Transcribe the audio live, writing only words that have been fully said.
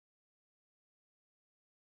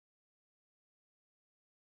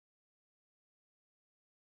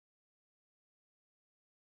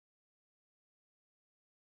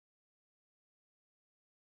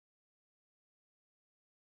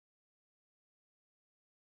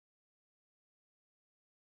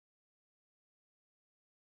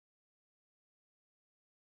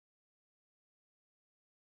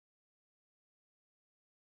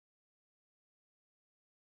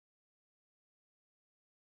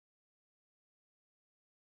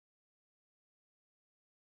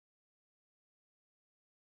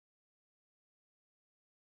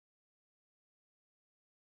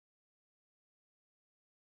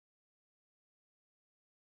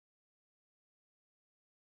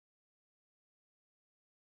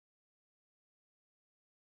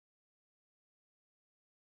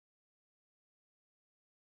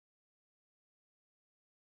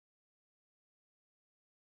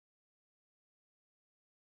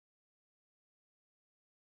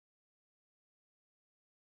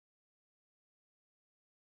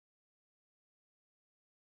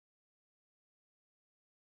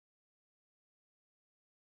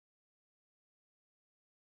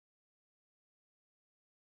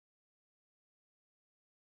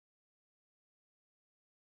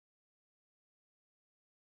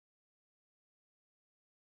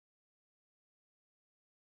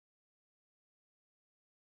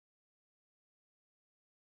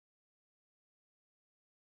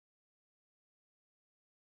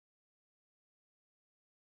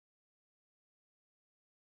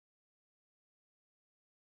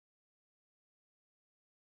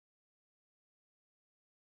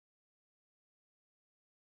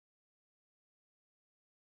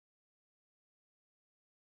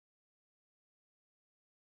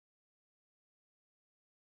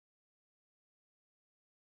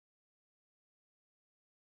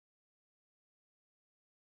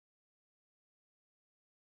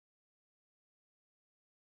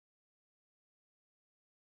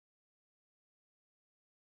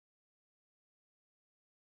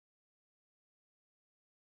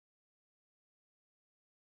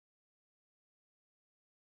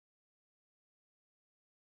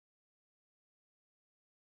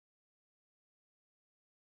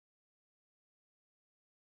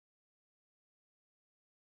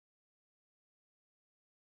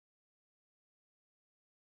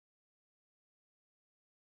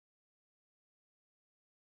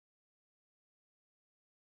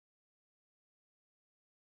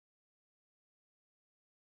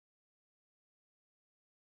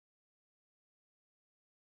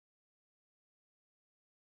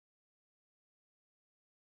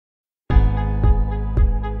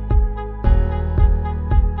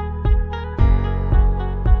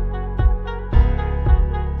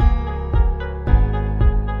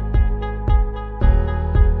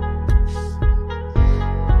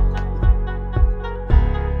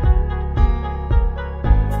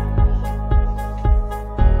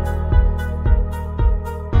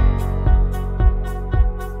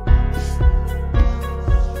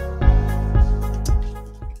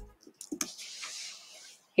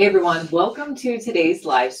Hey everyone, welcome to today's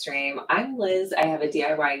live stream. I'm Liz. I have a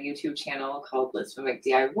DIY YouTube channel called Liz Mimic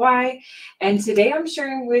DIY, and today I'm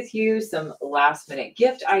sharing with you some last minute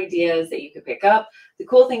gift ideas that you can pick up. The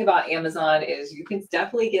cool thing about Amazon is you can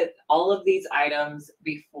definitely get all of these items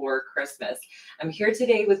before Christmas. I'm here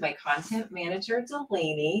today with my content manager,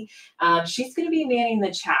 Delaney. She's going to be manning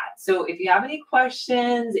the chat. So if you have any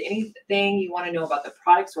questions, anything you want to know about the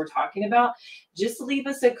products we're talking about, just leave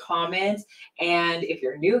us a comment. And if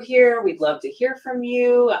you're new here, we'd love to hear from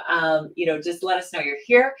you. Just let us know you're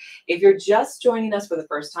here. If you're just joining us for the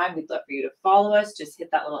first time, we'd love for you to follow us. Just hit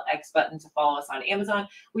that little X button to follow us on Amazon.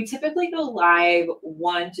 We typically go live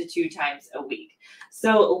 1 to 2 times a week.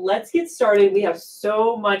 So let's get started. We have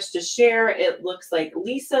so much to share. It looks like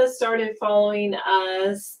Lisa started following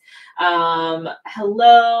us. Hello,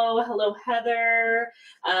 Heather.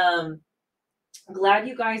 Glad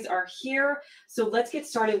you guys are here. So let's get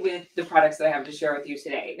started with the products that I have to share with you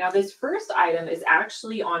today. Now, this first item is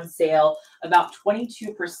actually on sale about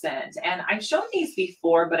 22%. And I've shown these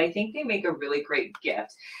before, but I think they make a really great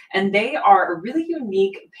gift. And they are a really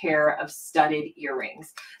unique pair of studded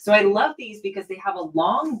earrings. So I love these because they have a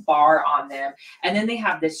long bar on them. And then they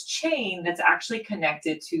have this chain that's actually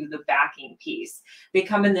connected to the backing piece. They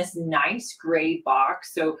come in this nice gray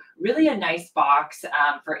box. So really a nice box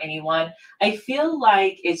for anyone. I feel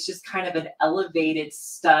like it's just kind of an elevated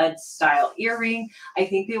stud style earring. I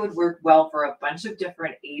think they would work well for a bunch of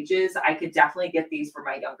different ages. I could definitely get these for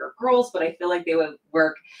my younger girls, but I feel like they would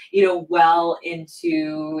work, well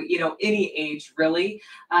into, any age really.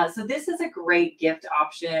 So this is a great gift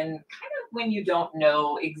option, kind of when you don't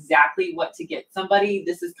know exactly what to get somebody.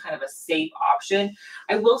 This is kind of a safe option.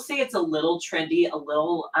 I will say it's a little trendy, a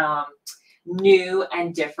little, new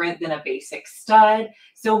and different than a basic stud.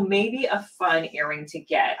 So maybe a fun earring to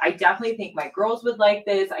get. I definitely think my girls would like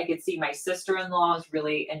this. I could see my sister-in-laws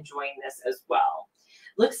really enjoying this as well.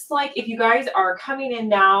 Looks like if you guys are coming in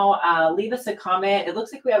now, leave us a comment. It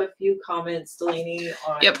looks like we have a few comments, Delaney,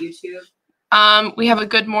 on YouTube. We have a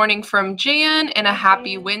good morning from Jan and a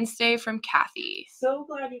happy Wednesday from Kathy. So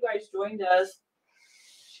glad you guys joined us.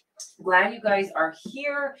 Glad you guys are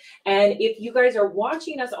here. And if you guys are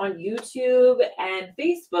watching us on YouTube and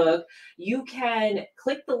Facebook, you can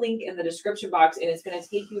click the link in the description box and it's going to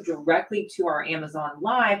take you directly to our Amazon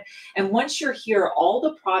Live. And once you're here, all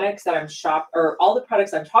the products that all the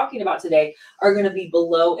products I'm talking about today are going to be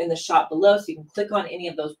below in the shop below. So you can click on any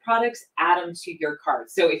of those products, add them to your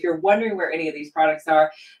cart. So if you're wondering where any of these products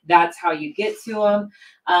are, that's how you get to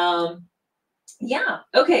them. Yeah.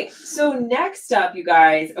 Okay. So next up, you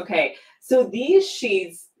guys. Okay. So these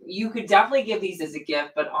sheets, you could definitely give these as a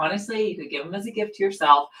gift, but honestly, you could give them as a gift to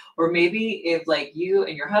yourself, or maybe if like you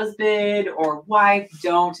and your husband or wife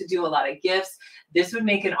don't do a lot of gifts, this would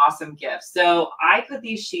make an awesome gift. So I put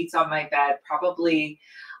these sheets on my bed probably,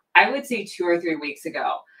 I would say 2 or 3 weeks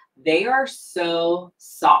ago. They are so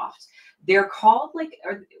soft. They're called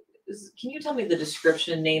can you tell me the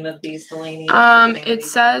description name of these, Delaney? It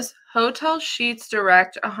says Hotel Sheets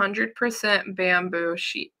Direct 100% bamboo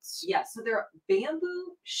sheets. Yeah, so they're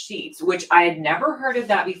bamboo sheets, which I had never heard of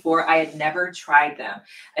that before. I had never tried them.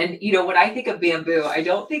 And when I think of bamboo, I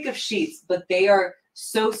don't think of sheets, but they are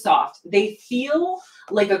so soft. They feel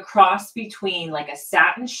like a cross between like a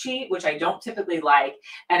satin sheet, which I don't typically like,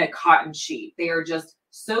 and a cotton sheet. They are just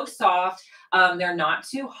so soft. They're not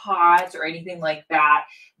too hot or anything like that.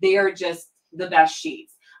 They are just the best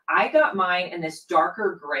sheets. I got mine in this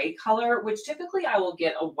darker gray color, which typically I will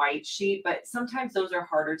get a white sheet, but sometimes those are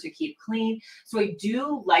harder to keep clean. So I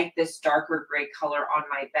do like this darker gray color on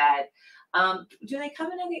my bed. Do they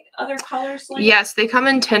come in any other colors? Yes, they come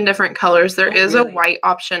in 10 different colors. There is a white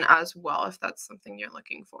option as well, if that's something you're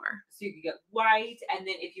looking for. So you can get white, and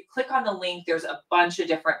then if you click on the link, there's a bunch of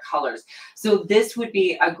different colors. So this would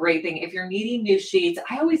be a great thing. If you're needing new sheets,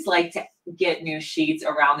 I always like to get new sheets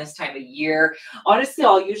around this time of year. Honestly,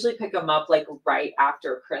 I'll usually pick them up like right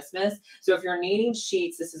after Christmas. So if you're needing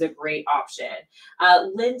sheets, this is a great option.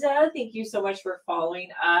 Linda, thank you so much for following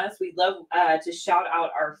us. We'd love to shout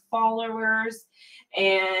out our followers.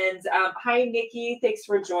 And hi, Nikki. Thanks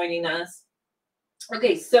for joining us.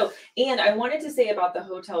 Okay, so, and I wanted to say about the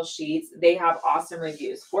hotel sheets, they have awesome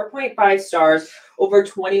reviews, 4.5 stars, over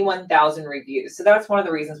 21,000 reviews. So that's one of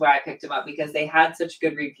the reasons why I picked them up, because they had such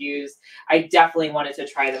good reviews. I definitely wanted to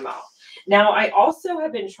try them out. Now, I also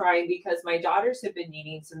have been trying, because my daughters have been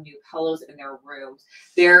needing some new pillows in their rooms.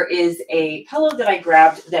 There is a pillow that I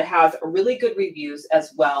grabbed that has really good reviews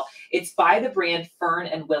as well. It's by the brand Fern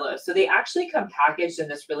and Willow. So they actually come packaged in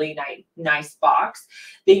this really nice box.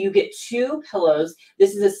 That you get 2 pillows.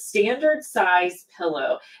 This is a standard size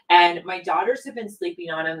pillow, and my daughters have been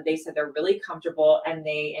sleeping on them. They said they're really comfortable and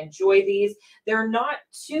they enjoy these. They're not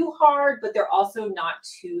too hard, but they're also not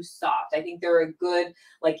too soft. I think they're a good,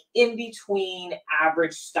 like, in between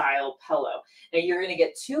average style pillow. Now you're going to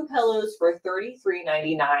get 2 pillows for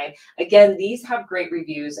 $33.99. Again, these have great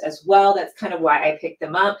reviews as well. That's kind of why I picked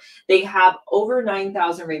them up. They have over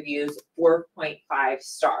 9,000 reviews, 4.5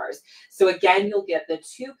 stars. So again, you'll get the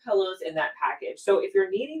 2 pillows in that package. So if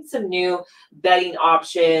you're needing some new bedding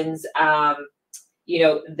options, you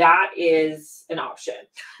know, that is an option.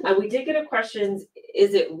 We did get a question,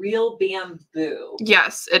 is it real bamboo?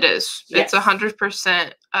 Yes, it is. Yes. It's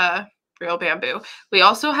 100% real bamboo. We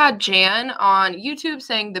also had Jan on YouTube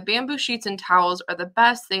saying the bamboo sheets and towels are the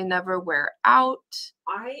best. They never wear out.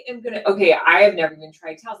 I have never even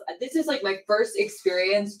tried towels. This is like my first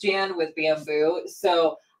experience, Jan, with bamboo.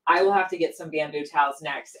 So I will have to get some bamboo towels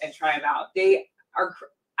next and try them out.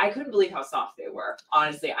 I couldn't believe how soft they were.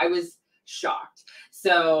 Honestly, I was shocked.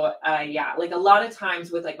 So yeah, like a lot of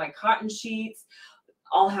times with like my cotton sheets,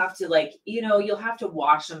 I'll have to, like, you know, you'll have to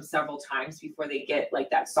wash them several times before they get like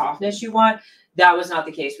that softness you want. That was not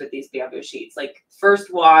the case with these bamboo sheets. Like,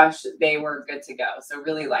 first wash, they were good to go. So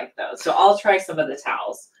really like those. So I'll try some of the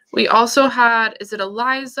towels. We also had, is it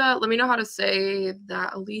Eliza? Let me know how to say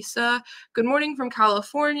that, Elisa. Good morning from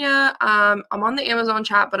California. I'm on the Amazon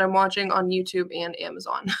chat, but I'm watching on YouTube and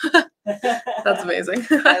Amazon. That's amazing.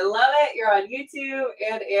 I love it. You're on YouTube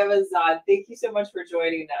and Amazon. Thank you so much for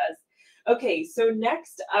joining us. Okay, so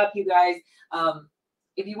next up, you guys,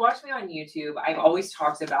 if you watch me on YouTube, I've always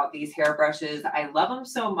talked about these hairbrushes. I love them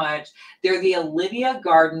so much. They're the Olivia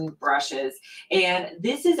Garden brushes, and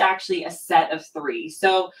this is actually a set of 3.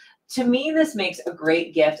 So to me, this makes a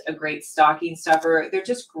great gift, a great stocking stuffer. They're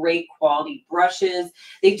just great quality brushes.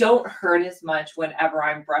 They don't hurt as much whenever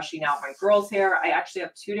I'm brushing out my girls' hair. I actually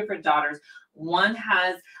have 2 different daughters. One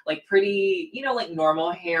has like pretty, you know, like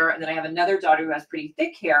normal hair. And then I have another daughter who has pretty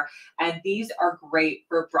thick hair. And these are great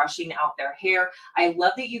for brushing out their hair. I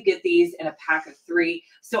love that you get these in a pack of 3.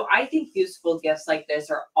 So I think useful gifts like this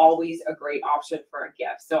are always a great option for a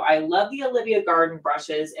gift. So I love the Olivia Garden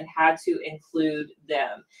brushes and had to include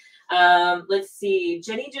them. Let's see.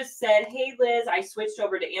 Jenny just said, hey, Liz, I switched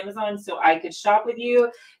over to Amazon so I could shop with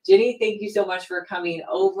you. Jenny, thank you so much for coming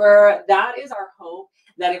over. That is our hope,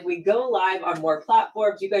 that if we go live on more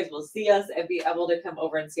platforms, you guys will see us and be able to come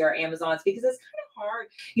over and see our Amazons, because it's kind of hard,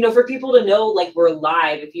 you know, for people to know like we're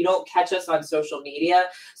live if you don't catch us on social media.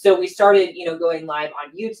 So we started, you know, going live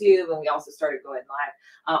on YouTube, and we also started going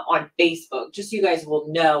live on Facebook, just so you guys will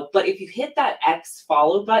know. But if you hit that X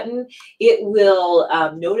follow button, it will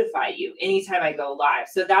notify you anytime I go live.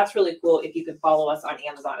 So that's really cool if you can follow us on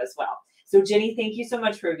Amazon as well. So Jenny, thank you so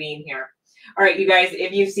much for being here. All right, you guys,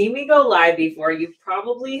 if you've seen me go live before, you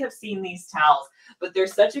probably have seen these towels, but they're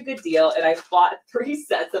such a good deal. And I bought 3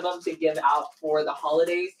 sets of them to give out for the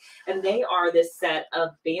holidays. And they are this set of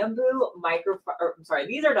bamboo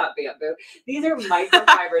these are not bamboo. These are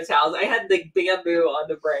microfiber towels. I had the bamboo on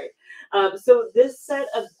the brain. So this set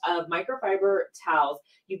of microfiber towels,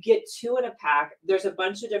 you get 2 in a pack. There's a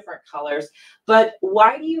bunch of different colors, but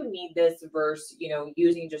why do you need this versus, you know,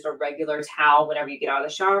 using just a regular towel whenever you get out of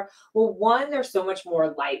the shower? Well, one, they're so much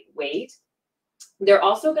more lightweight. They're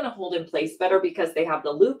also going to hold in place better because they have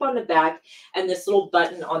the loop on the back and this little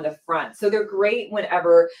button on the front. So they're great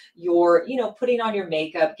whenever you're, you know, putting on your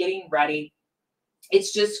makeup, getting ready.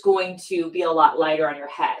 It's just going to be a lot lighter on your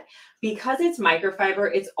head. Because it's microfiber,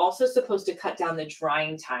 it's also supposed to cut down the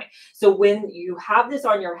drying time. So when you have this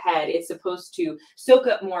on your head, it's supposed to soak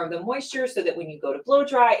up more of the moisture so that when you go to blow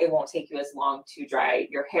dry, it won't take you as long to dry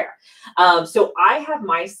your hair. So I have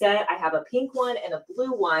my set. I have a pink one and a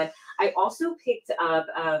blue one. I also picked up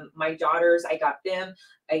my daughters. I got them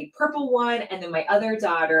a purple one, and then my other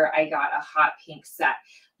daughter, I got a hot pink set.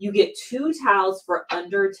 You get 2 towels for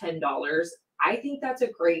under $10. I think that's a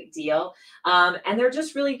great deal. And they're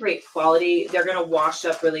just really great quality. They're going to wash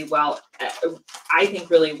up really well, I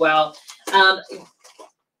think really well.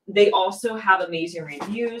 They also have amazing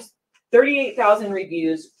reviews, 38,000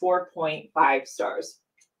 reviews, 4.5 stars.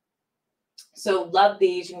 So love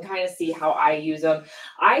these. You can kind of see how I use them.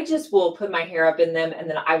 I just will put my hair up in them, and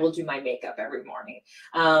then I will do my makeup every morning.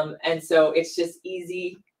 And so it's just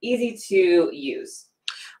easy to use.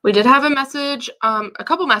 We did have a message, a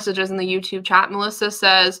couple messages in the YouTube chat. Melissa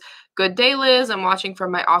says, Good day, Liz. I'm watching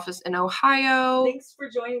from my office in Ohio. Thanks for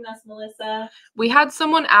joining us, Melissa. We had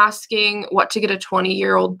someone asking what to get a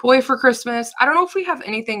 20-year-old boy for Christmas. I don't know if we have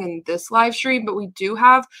anything in this live stream, but we do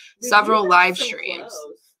have several live streams.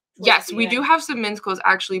 Yes, we do have some men's clothes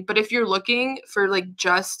actually, but if you're looking for like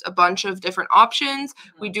just a bunch of different options,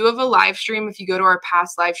 we do have a live stream. If you go to our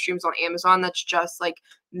past live streams on Amazon, that's just like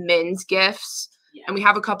men's gifts. Yeah. And we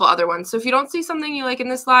have a couple other ones. So if you don't see something you like in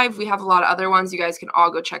this live, we have a lot of other ones you guys can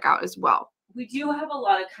all go check out as well. We do have a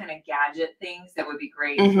lot of kind of gadget things that would be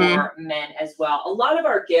great for men as well. A lot of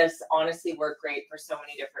our gifts honestly work great for so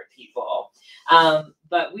many different people.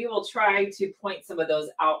 But we will try to point some of those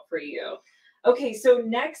out for you. Okay, so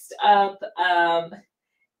next up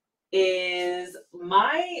is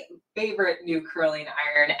my favorite new curling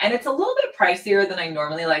iron, and it's a little bit pricier than I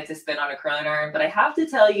normally like to spend on a curling iron, but I have to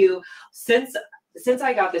tell you, since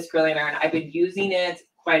I got this curling iron, I've been using it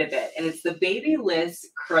quite a bit, and it's the Babyliss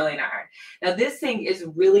curling iron. Now this thing is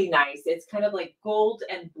really nice. It's kind of like gold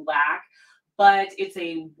and black, but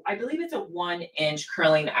I believe it's a 1-inch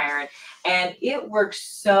curling iron, and it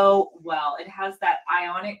works so well. It has that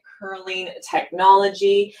ionic curling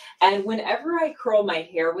technology, and whenever I curl my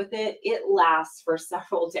hair with it, it lasts for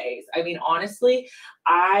several days. I mean, honestly,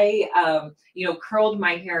 I curled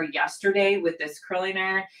my hair yesterday with this curling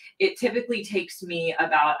iron. It typically takes me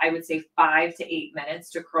about, I would say, 5 to 8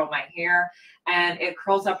 minutes to curl my hair, and it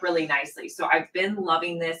curls up really nicely. So I've been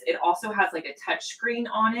loving this. It also has like a touch screen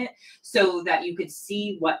on it so that you can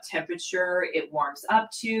see what temperature it warms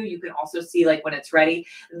up to. You can also see like when it's ready.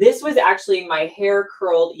 This was actually my hair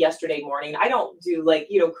curled yesterday morning. I don't do like,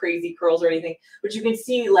 crazy curls or anything, but you can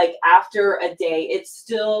see like after a day, it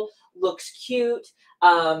still looks cute.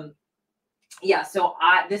 Yeah, so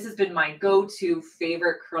this has been my go-to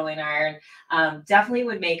favorite curling iron. Definitely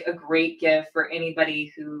would make a great gift for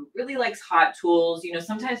anybody who really likes hot tools.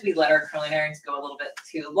 Sometimes we let our curling irons go a little bit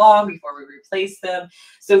too long before we replace them.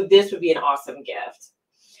 So this would be an awesome gift.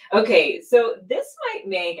 Okay, so this might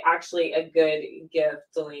make actually a good gift,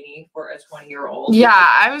 Delaney, for a 20-year-old. Yeah,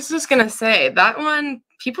 I was just going to say that one,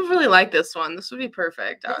 people really like this one. This would be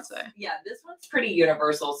perfect, I would say. Yeah, this one's pretty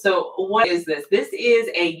universal. So what is this? This is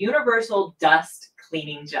a universal dust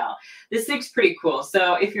cleaning gel. This thing's pretty cool.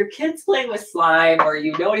 So if your kid's playing with slime or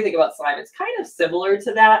you know anything about slime, it's kind of similar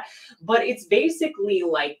to that, but it's basically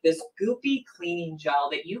like this goopy cleaning gel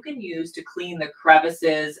that you can use to clean the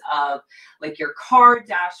crevices of like your car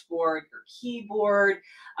dashboard, your keyboard,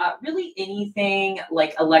 really anything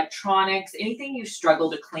like electronics, anything you struggle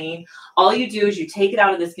to clean. All you do is you take it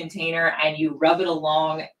out of this container and you rub it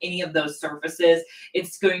along any of those surfaces.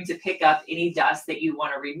 It's going to pick up any dust that you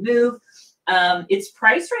want to remove. It's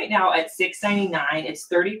priced right now at $6.99. It's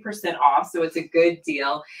 30% off, so it's a good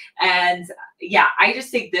deal. And yeah, I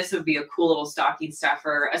just think this would be a cool little stocking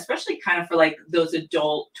stuffer, especially kind of for like those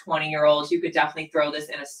adult 20-year-olds. You could definitely throw this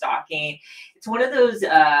in a stocking. It's one of those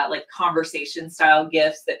like conversation style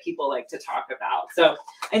gifts that people like to talk about. So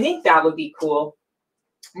I think that would be cool.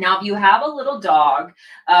 Now, if you have a little dog,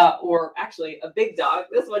 or actually a big dog,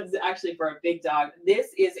 this one's actually for a big dog. This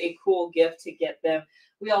is a cool gift to get them.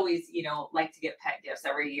 We always, like to get pet gifts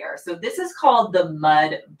every year. So this is called the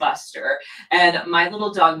Mud Buster. And my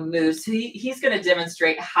little dog Moose, he's going to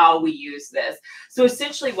demonstrate how we use this. So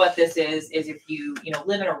essentially what this is if you,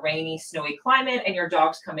 live in a rainy, snowy climate and your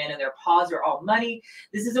dogs come in and their paws are all muddy,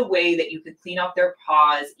 this is a way that you could clean off their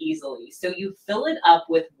paws easily. So you fill it up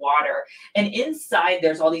with water, and inside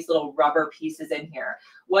there's all these little rubber pieces in here.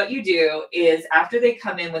 What you do is after they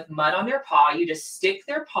come in with mud on their paw, you just stick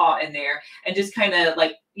their paw in there and just kind of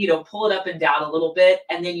like, pull it up and down a little bit,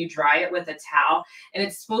 and then you dry it with a towel, and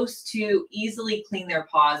it's supposed to easily clean their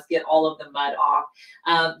paws, get all of the mud off.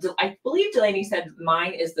 I believe Delaney said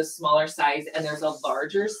mine is the smaller size, and there's a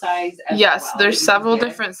larger size as well. Yes, there's several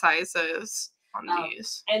different sizes on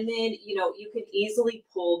these. And then, you can easily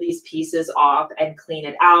pull these pieces off and clean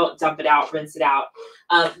it out, dump it out, rinse it out.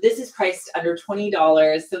 This is priced under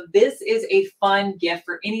 $20. So this is a fun gift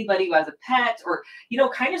for anybody who has a pet or,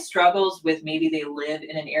 kind of struggles with maybe they live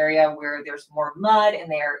in an area where there's more mud and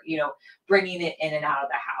they're, bringing it in and out of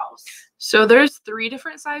the house. So there's 3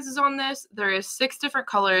 different sizes on this. There is 6 different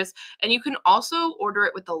colors, and you can also order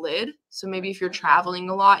it with the lid. So maybe if you're traveling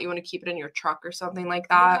a lot, you want to keep it in your truck or something like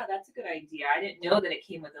that. Yeah, that's a good idea. I didn't know that it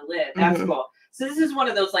came with a lid. That's cool. So this is one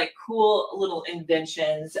of those like cool little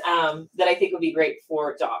inventions that I think would be great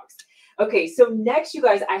for dogs. Okay, so next, you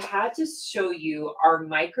guys, I had to show you our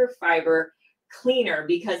microfiber cleaner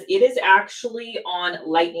because it is actually on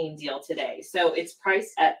lightning deal today. So it's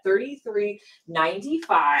priced at $33.95.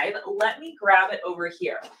 Let me grab it over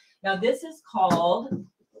here. Now this is called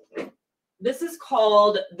This is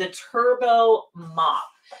called the Turbo Mop.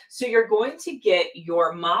 So you're going to get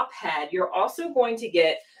your mop head. You're also going to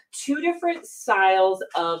get 2 different styles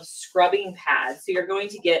of scrubbing pads. So you're going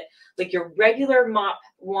to get like your regular mop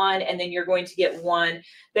one, and then you're going to get one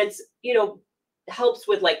that's, you know, helps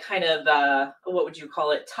with like kind of, what would you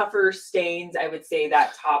call it? Tougher stains. I would say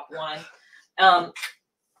that top one.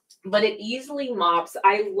 But it easily mops.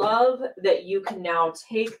 I love that you can now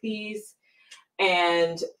take these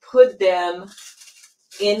and put them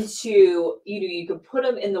into, you can put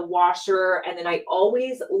them in the washer, and then I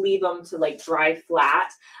always leave them to like dry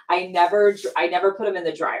flat. I never put them in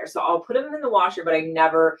the dryer. So I'll put them in the washer, but I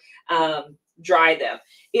never dry them.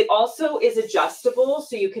 It also is adjustable,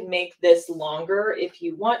 so you can make this longer if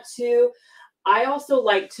you want to. I also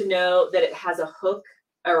like to know that it has a hook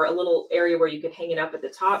or a little area where you can hang it up at the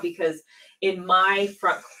top, because in my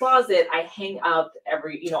front closet, I hang up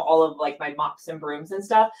all of like my mops and brooms and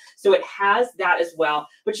stuff. So it has that as well,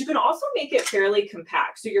 but you can also make it fairly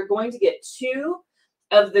compact. So you're going to get 2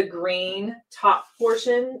 of the green top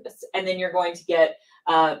portions, and then you're going to get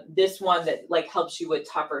this one that like helps you with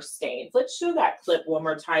tougher stains. Let's show that clip one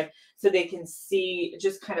more time so they can see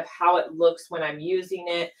just kind of how it looks when I'm using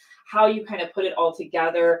it, how you kind of put it all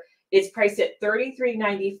together. It's priced at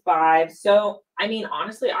 $33.95. So, I mean,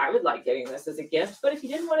 honestly, I would like getting this as a gift, but if you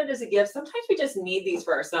didn't want it as a gift, sometimes we just need these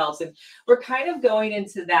for ourselves. And we're kind of going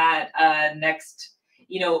into that next,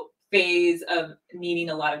 phase of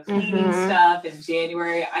needing a lot of cleaning stuff in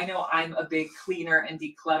January. I know I'm a big cleaner and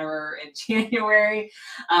declutterer in January.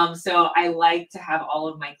 So I like to have all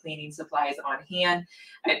of my cleaning supplies on hand.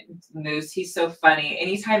 Moose, he's so funny.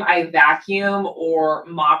 Anytime I vacuum or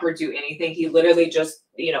mop or do anything, he literally just,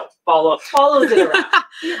 follows it around.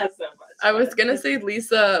 He has so much I was going to say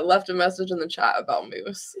Lisa left a message in the chat about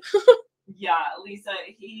Moose. Yeah, Lisa,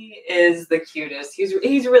 he is the cutest.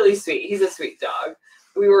 He's really sweet. He's a sweet dog.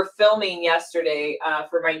 We were filming yesterday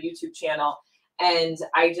for my YouTube channel, and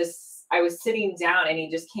I was sitting down, and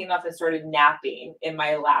he just came up and started napping in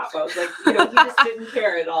my lap. I was like, he just didn't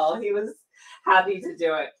care at all. He was happy to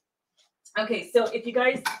do it. Okay, so if you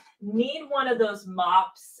guys need one of those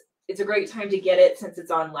mops, it's a great time to get it since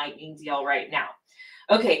it's on lightning deal right now.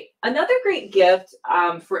 Okay, another great gift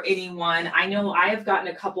for anyone, I know I have gotten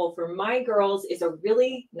a couple for my girls, is a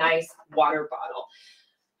really nice water bottle.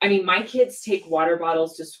 I mean, my kids take water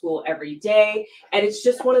bottles to school every day, and it's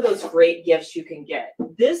just one of those great gifts you can get.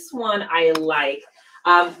 This one I like.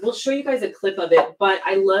 We'll show you guys a clip of it, but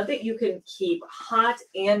I love that you can keep hot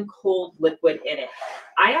and cold liquid in it.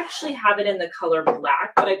 I actually have it in the color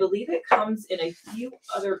black, but I believe it comes in a few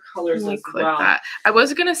other colors as well. That. I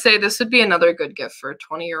was going to say this would be another good gift for a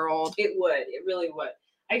 20-year-old. It would. It really would.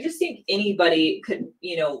 I just think anybody could,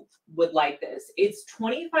 would like this. It's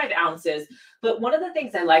 25 ounces, but one of the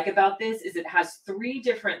things I like about this is it has 3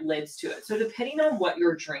 different lids to it. So depending on what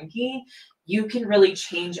you're drinking, you can really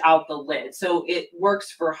change out the lid. So it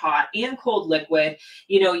works for hot and cold liquid.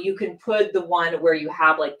 You can put the one where you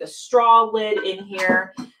have like the straw lid in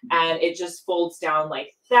here, and it just folds down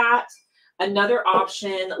like that. Another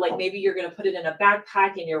option, like maybe you're going to put it in a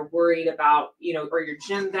backpack and you're worried about, or your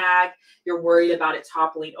gym bag, you're worried about it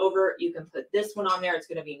toppling over. You can put this one on there. It's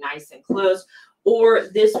going to be nice and closed. Or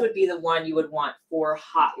this would be the one you would want for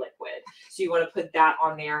hot liquid. So you want to put that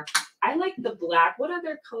on there. I like the black. What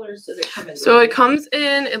other colors does it come in? So it comes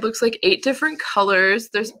in, it looks like 8 different colors.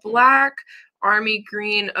 There's black, army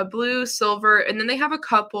green, a blue, silver, and then they have a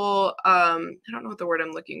couple, I don't know what the word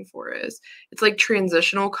I'm looking for is. It's like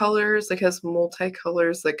transitional colors, like has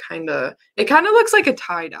multi-colors, like it kind of looks like a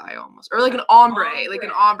tie-dye almost, or like an ombre, like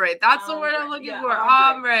an ombre. That's the word I'm looking for,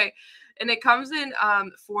 ombre. And it comes in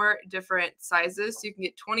 4 different sizes. So you can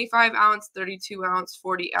get 25 ounce, 32 ounce,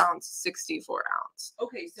 40 ounce, 64 ounce.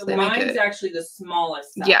 Okay, so mine's actually the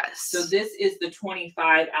smallest size. Yes. So this is the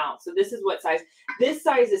 25 ounce. So this is what size. This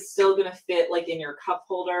size is still going to fit like in your cup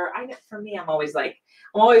holder. For me, I'm always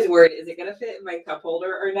worried, is it going to fit in my cup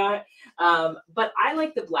holder or not? But I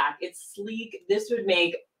like the black. It's sleek. This would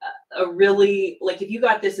make a really, like if you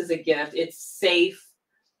got this as a gift, it's safe.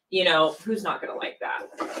 Who's not going to like that?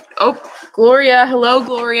 Oh, Gloria. Hello,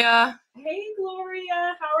 Gloria. Hey,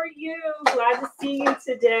 Gloria. How are you? Glad to see you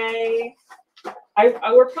today.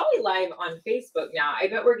 We're probably live on Facebook now. I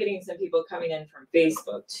bet we're getting some people coming in from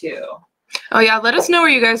Facebook too. Oh, yeah. Let us know where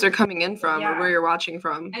you guys are coming in from or where you're watching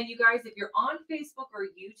from. And you guys, if you're on Facebook or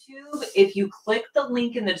YouTube, if you click the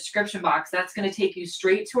link in the description box, that's going to take you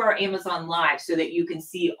straight to our Amazon Live so that you can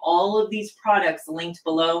see all of these products linked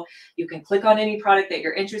below. You can click on any product that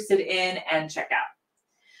you're interested in and check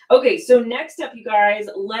out. Okay, so next up, you guys,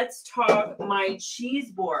 let's talk my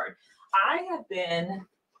cheese board. I have been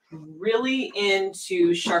really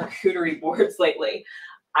into charcuterie boards lately.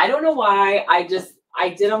 I don't know why. I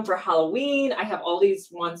did them for Halloween. I have all these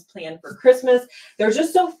ones planned for Christmas. They're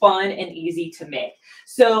just so fun and easy to make.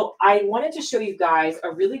 So I wanted to show you guys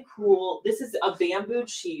a really cool, this is a bamboo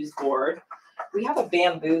cheese board. We have a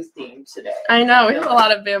bamboo theme today. I know, we have a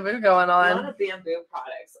lot of bamboo going A on. lot of bamboo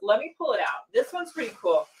products. Let me pull it out. This one's pretty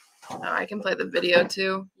cool. Oh, I can play the video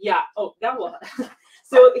too. Yeah. Oh, that will.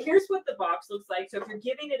 So here's what the box looks like. So if you're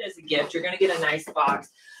giving it as a gift, you're going to get a nice box.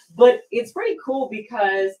 But it's pretty cool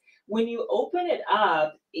because when you open it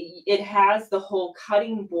up, it has the whole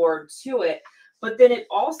cutting board to it. But then it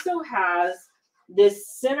also has this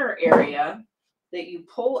center area that you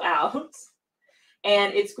pull out.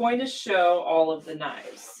 And it's going to show all of the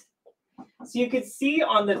knives. So you could see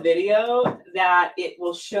on the video that it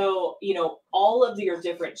will show, you know, all of your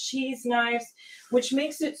different cheese knives, which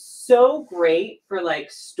makes it so great for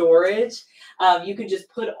like storage. You can just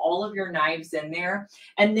put all of your knives in there.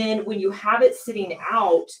 And then when you have it sitting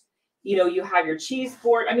out, you know, you have your cheese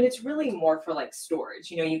board. I mean, it's really more for like storage.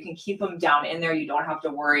 You know, you can keep them down in there. You don't have to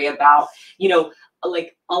worry about, you know,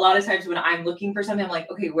 like a lot of times when I'm looking for something, I'm like,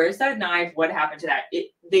 okay, where's that knife? What happened to that?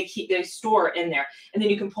 They store in there, and then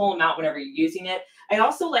you can pull them out whenever you're using it. I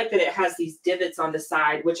also like that it has these divots on the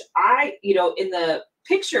side, which you know, in the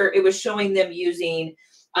picture, it was showing them using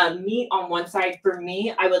meat on one side. For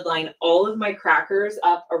me, I would line all of my crackers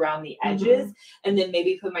up around the edges and then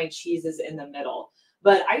maybe put my cheeses in the middle.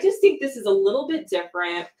 But I just think this is a little bit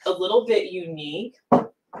different, a little bit unique,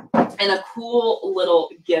 and a cool little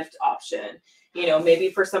gift option. You know, maybe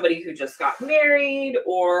for somebody who just got married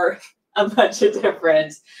or a bunch of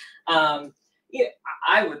different, yeah,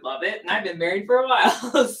 I would love it. And I've been married for a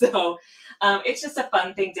while. So it's just a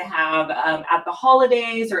fun thing to have at the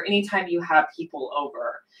holidays or anytime you have people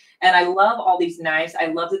over. And I love all these knives. I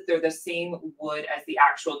love that they're the same wood as the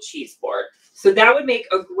actual cheese board. So that would make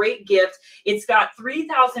a great gift. It's got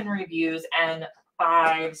 3,000 reviews and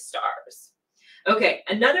 5 stars. Okay,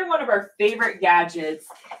 another one of our favorite gadgets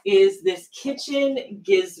is this kitchen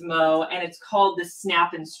gizmo, and it's called the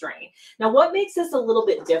Snap and Strain. Now, what makes this a little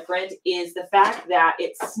bit different is the fact that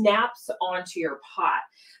it snaps onto your pot.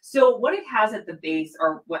 So what it has at the base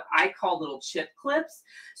are what I call little chip clips.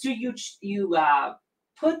 So you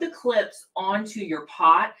put the clips onto your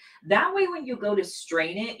pot. That way, when you go to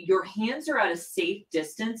strain it, your hands are at a safe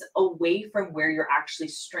distance away from where you're actually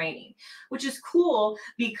straining, which is cool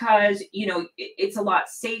because, you know, it's a lot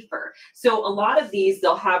safer. So a lot of these,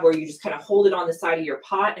 they'll have where you just kind of hold it on the side of your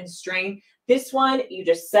pot and strain. This one, you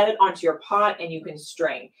just set it onto your pot and you can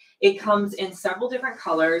strain. It comes in several different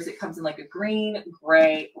colors. It comes in like a green,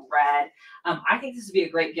 gray, red. I think this would be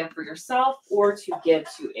a great gift for yourself or to give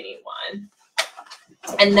to anyone.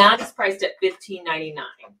 And that is priced at $15.99.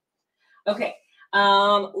 Okay,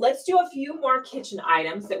 let's do a few more kitchen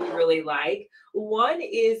items that we really like. One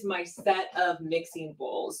is my set of mixing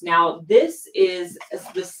bowls. Now, this is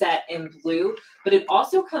the set in blue, but it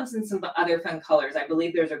also comes in some other fun colors. I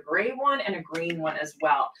believe there's a gray one and a green one as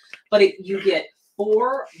well. But you get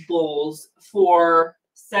 4 bowls for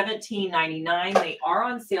 $17.99. They are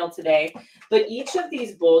on sale today, but each of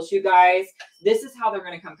these bowls, you guys, this is how they're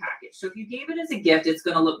going to come packaged. So if you gave it as a gift, it's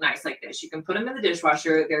going to look nice like this. You can put them in the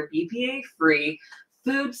dishwasher. They're BPA free,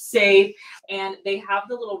 food safe, and they have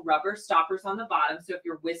the little rubber stoppers on the bottom. So if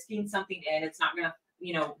you're whisking something in, it's not going to,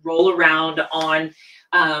 you know, roll around on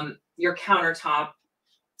your countertop.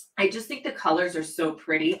 I just think the colors are so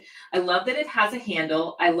pretty. I love that it has a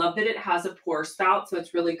handle. I love that it has a pour spout. So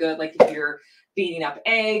it's really good. Like if you're beating up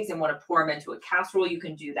eggs and want to pour them into a casserole, you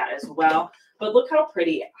can do that as well. But look how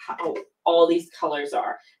pretty how all these colors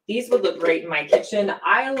are. These would look great in my kitchen.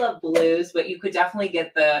 I love blues, but you could definitely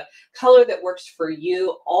get the color that works for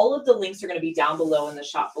you. All of the links are going to be down below in the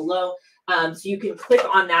shop below. So you can click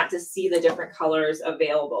on that to see the different colors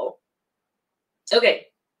available. Okay,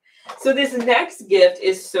 so this next gift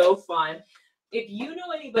is so fun. If you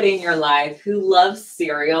know anybody in your life who loves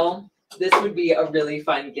cereal, this would be a really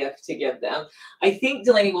fun gift to give them. I think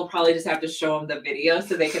Delaney will probably just have to show them the video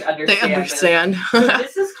so they can understand. They understand. So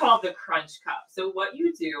this is called the Crunch Cup. So what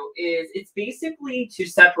you do is it's basically to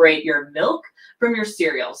separate your milk from your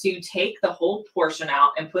cereal. So you take the whole portion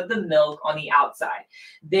out and put the milk on the outside.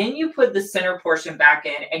 Then you put the center portion back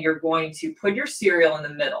in and you're going to put your cereal in the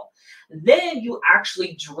middle. Then you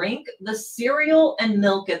actually drink the cereal and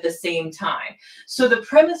milk at the same time. So the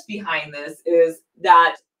premise behind this is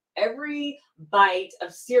that every bite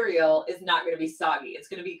of cereal is not going to be soggy. It's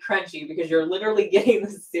going to be crunchy because you're literally getting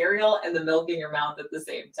the cereal and the milk in your mouth at the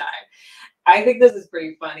same time. I think this is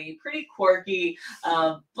pretty funny, pretty quirky.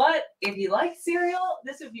 But if you like cereal,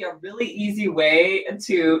 this would be a really easy way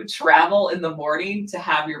to travel in the morning to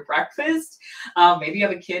have your breakfast. Maybe you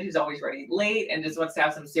have a kid who's always running late and just wants to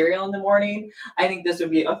have some cereal in the morning. I think this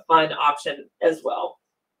would be a fun option as well.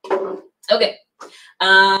 Okay.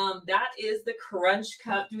 That is the Crunch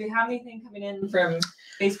Cup. Do we have anything coming in from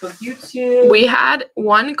Facebook, YouTube? We had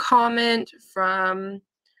one comment from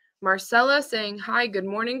Marcella saying, hi, good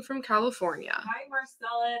morning from California. Hi,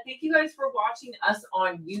 Marcella. Thank you guys for watching us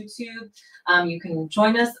on YouTube. You can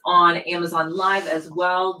join us on Amazon Live as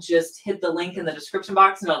well. Just hit the link in the description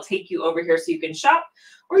box and it'll take you over here so you can shop,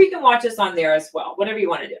 or you can watch us on there as well, whatever you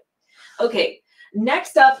want to do. Okay.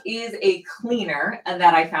 Next up is a cleaner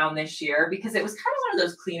that I found this year because it was kind of one of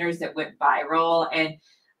those cleaners that went viral. And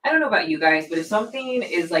I don't know about you guys, but if something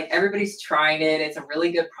is like everybody's trying it, it's a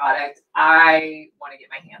really good product, I want to get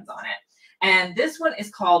my hands on it. And this one is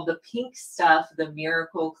called the Pink Stuff, the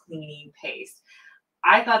Miracle Cleaning Paste.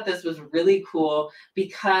 I thought this was really cool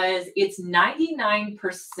because it's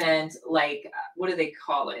 99% like, what do they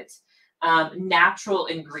call it? Natural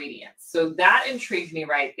ingredients. So that intrigued me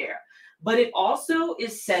right there. But it also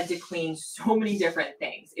is said to clean so many different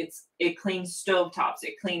things. It cleans stovetops,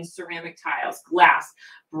 it cleans ceramic tiles, glass,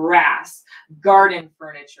 brass, garden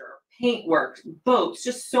furniture, paintwork, boats,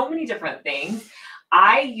 just so many different things.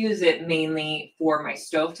 I use it mainly for my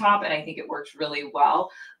stovetop, and I think it works really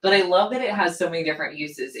well. But I love that it has so many different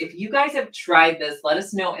uses. If you guys have tried this, let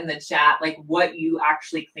us know in the chat, like what you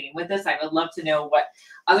actually clean with this. I would love to know what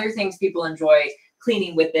other things people enjoy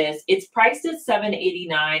cleaning with this. It's priced at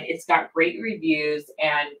 $7.89. It's got great reviews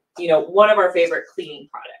and, you know, one of our favorite cleaning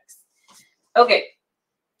products. Okay.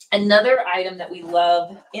 Another item that we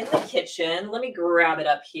love in the kitchen, let me grab it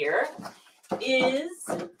up here, is...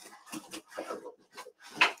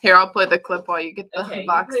 Here, I'll play the clip while you get the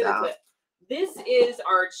box out. This is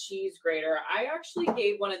our cheese grater. I actually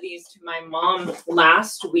gave one of these to my mom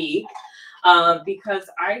last week because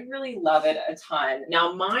I really love it a ton.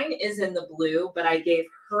 Now, mine is in the blue, but I gave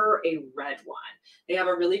her a red one. They have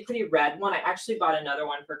a really pretty red one. I actually bought another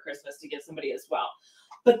one for Christmas to give somebody as well.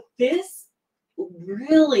 But this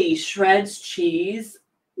really shreds cheese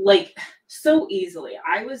like so easily.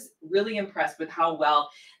 I was really impressed with how well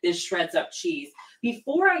this shreds up cheese.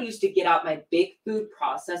 Before, I used to get out my big food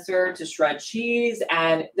processor to shred cheese,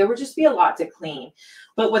 and there would just be a lot to clean.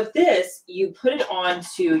 But with this, you put it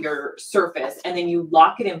onto your surface and then you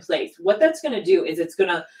lock it in place. What that's going to do is it's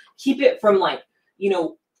going to keep it from, like, you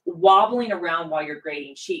know, wobbling around while you're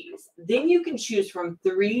grating cheese. Then you can choose from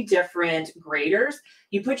 3 different graters.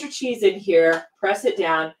 You put your cheese in here, press it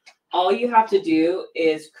down. All you have to do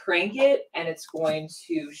is crank it and it's going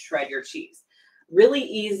to shred your cheese. Really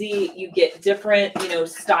easy. You get different, you know,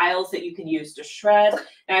 styles that you can use to shred.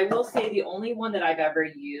 And I will say the only one that I've ever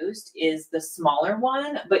used is the smaller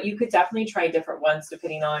one, but you could definitely try different ones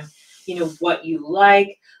depending on, you know, what you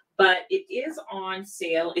like. But it is on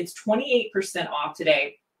sale. It's 28% off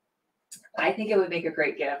today. I think it would make a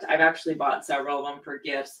great gift. I've actually bought several of them for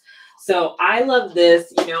gifts. So I love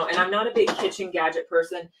this, you know, and I'm not a big kitchen gadget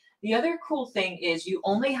person. The other cool thing is you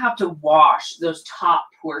only have to wash those top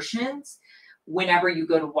portions whenever you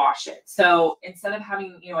go to wash it. So instead of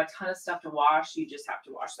having, you know, a ton of stuff to wash, you just have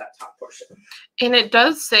to wash that top portion. And it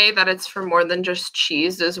does say that it's for more than just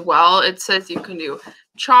cheese as well. It says you can do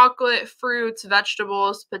chocolate, fruits,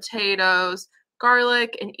 vegetables, potatoes,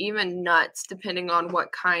 garlic, and even nuts, depending on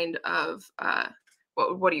what kind of,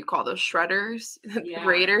 what do you call those, shredders, Yeah.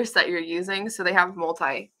 graters that you're using. So they have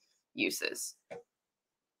multi-uses.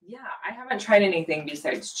 Yeah, I haven't tried anything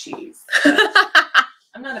besides cheese.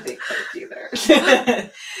 I'm not a big cook either.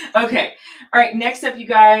 Okay. All right. Next up, you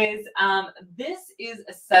guys, this is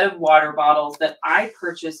a set of water bottles that I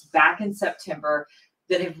purchased back in September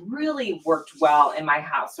that have really worked well in my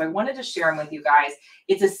house. So I wanted to share them with you guys.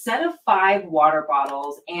 It's a set of 5 water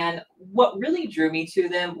bottles. And what really drew me to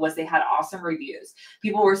them was they had awesome reviews.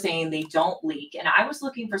 People were saying they don't leak. And I was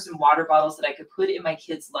looking for some water bottles that I could put in my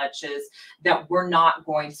kids' lunches that were not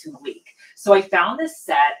going to leak. So I found this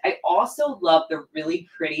set. I also love the really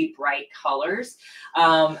pretty bright colors.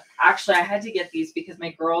 Actually, I had to get these because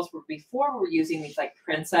my girls were using these like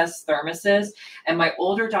princess thermoses. And my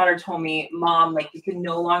older daughter told me, Mom, like, you can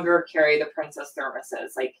no longer carry the princess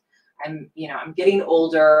thermoses. Like, I'm getting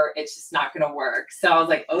older. It's just not going to work. So I was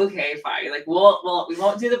like, okay, fine. Like, we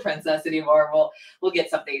won't do the princess anymore. We'll get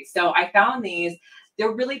something. So I found these.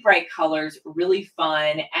 They're really bright colors, really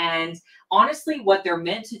fun. And honestly, what they're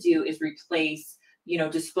meant to do is replace, you know,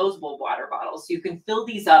 disposable water bottles. So you can fill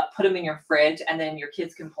these up, put them in your fridge, and then your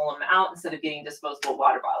kids can pull them out instead of getting disposable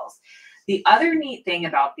water bottles. The other neat thing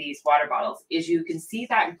about these water bottles is you can see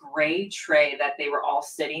that gray tray that they were all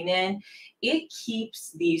sitting in. It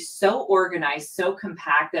keeps these so organized, so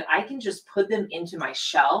compact that I can just put them into my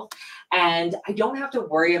shelf and I don't have to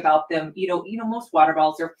worry about them. Most water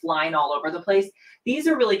bottles are flying all over the place. These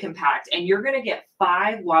are really compact, and you're going to get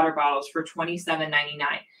 5 water bottles for $27.99.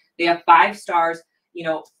 They have 5 stars,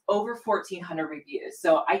 over 1,400 reviews.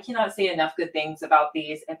 So I cannot say enough good things about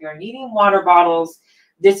these. If you're needing water bottles,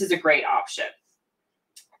 this is a great option.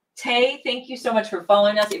 Tay, thank you so much for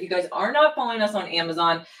following us. If you guys are not following us on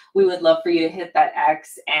Amazon, we would love for you to hit that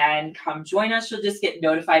X and come join us. You'll just get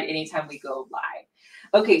notified anytime we go live.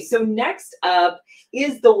 Okay, so next up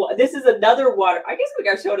is this is another water. I guess we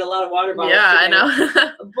got showed a lot of water bottles. Yeah, today, I know.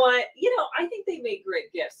 but I think they make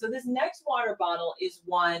great gifts. So this next water bottle is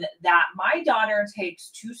one that my daughter takes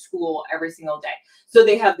to school every single day. So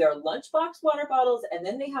they have their lunchbox water bottles, and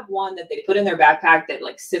then they have one that they put in their backpack that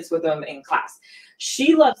like sits with them in class.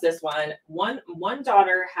 She loves this one. One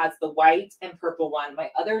daughter has the white and purple one.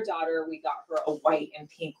 My other daughter, we got her a white and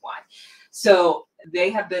pink one. So they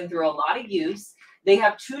have been through a lot of use. They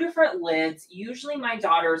have 2 different lids. Usually my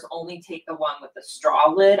daughters only take the one with the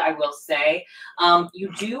straw lid, I will say.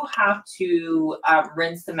 You do have to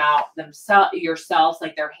rinse them out yourselves,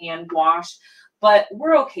 like they're hand washed. But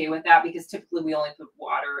we're okay with that because typically we only put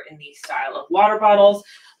water in these style of water bottles.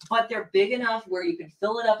 But they're big enough where you can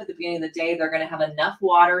fill it up at the beginning of the day. They're going to have enough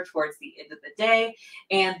water towards the end of the day.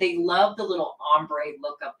 And they love the little ombre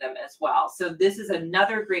look of them as well. So this is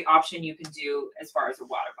another great option you can do as far as a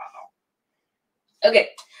water bottle. Okay,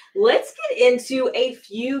 let's get into a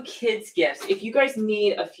few kids' gifts. If you guys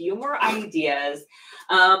need a few more ideas,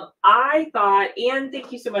 I thought, and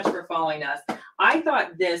thank you so much for following us, I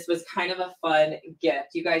thought this was kind of a fun gift.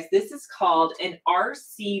 You guys, this is called an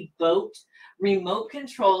RC Boat Remote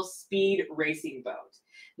Control Speed Racing Boat.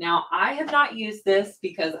 Now, I have not used this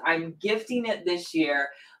because I'm gifting it this year,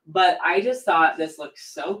 but I just thought this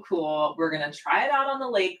looks so cool. We're going to try it out on the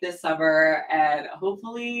lake this summer, and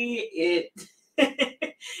hopefully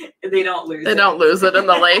they don't lose it. They don't lose it in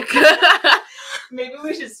the lake. Maybe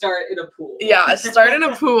we should start in a pool. Yeah, start in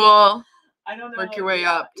a pool. I don't know. Work your way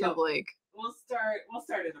up to the lake. We'll start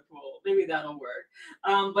in a pool. Maybe that'll work.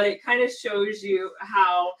 But it kind of shows you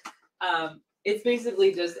how it's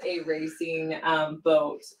basically just a racing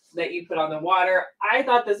boat that you put on the water. I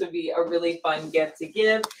thought this would be a really fun gift to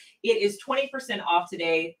give. It is 20% off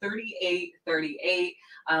today, $38.38.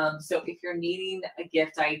 So if you're needing a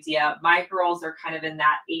gift idea, my girls are kind of in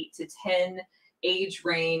that 8 to 10 age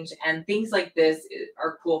range, and things like this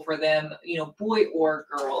are cool for them. Boy or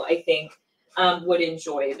girl, I think would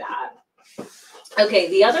enjoy that.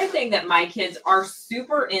 Okay, the other thing that my kids are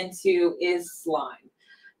super into is slime.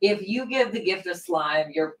 If you give the gift of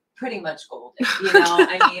slime, you're pretty much golden.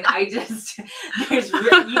 I mean,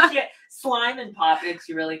 you can't, slime and Poppets,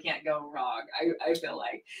 you really can't go wrong, I feel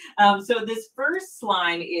like. So this first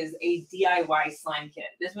slime is a DIY slime kit.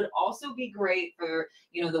 This would also be great for,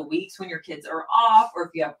 the weeks when your kids are off, or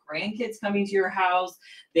if you have grandkids coming to your house,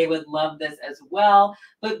 they would love this as well.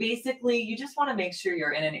 But basically, you just want to make sure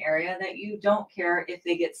you're in an area that you don't care if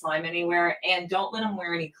they get slime anywhere, and don't let them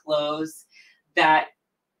wear any clothes because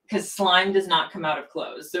slime does not come out of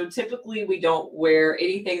clothes. So typically we don't wear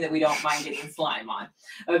anything that we don't mind getting slime on.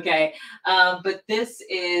 Okay. But this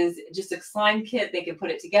is just a slime kit. They can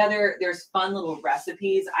put it together. There's fun little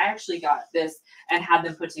recipes. I actually got this and had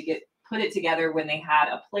them put it together when they had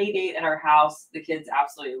a play date at our house. The kids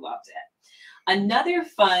absolutely loved it. Another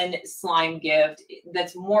fun slime gift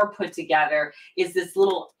that's more put together is this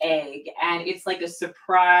little egg, and it's like a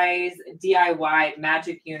surprise DIY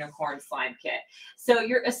magic unicorn slime kit. So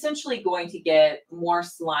you're essentially going to get more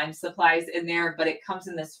slime supplies in there, but it comes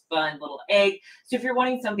in this fun little egg. So if you're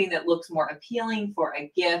wanting something that looks more appealing for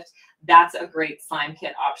a gift, that's a great slime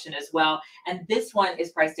kit option as well. And this one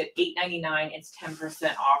is priced at $8.99. It's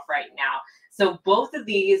 10% off right now. So both of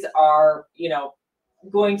these are,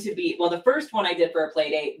 going to be, well, the first one I did for a play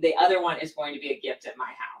date. The other one is going to be a gift at my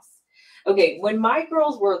house. Okay, when my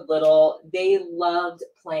girls were little, they loved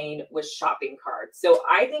playing with shopping cards. So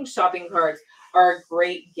I think shopping cards are a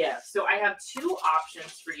great gift. So I have 2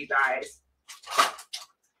 options for you guys.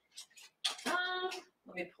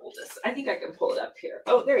 Let me pull this. I think I can pull it up here.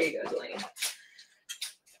 Oh, there you go, Delaney.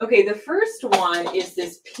 Okay, the first one is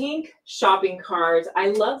this pink shopping cart. I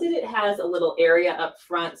love that it has a little area up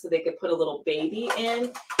front so they could put a little baby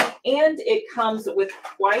in. And it comes with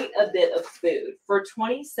quite a bit of food for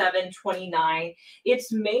 $27.29.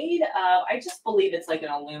 It's made of, I just believe it's like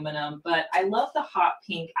an aluminum, but I love the hot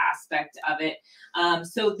pink aspect of it.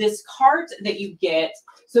 So this cart that you get,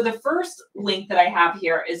 so the first link that I have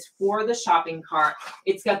here is for the shopping cart.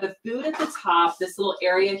 It's got the food at the top, this little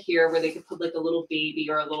area here where they could put like a little baby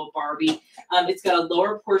or a little Barbie. It's got a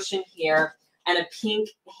lower portion here and a pink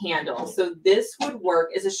handle. So this would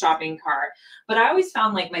work as a shopping cart. But I always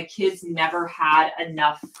found like my kids never had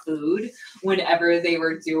enough food whenever they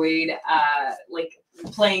were doing like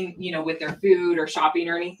playing, you know, with their food or shopping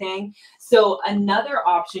or anything. So another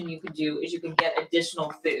option you could do is you can get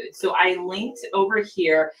additional food. So I linked over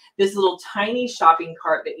here this little tiny shopping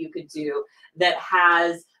cart that you could do that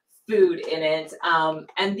has food in it.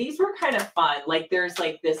 And these were kind of fun. Like there's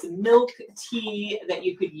like this milk tea that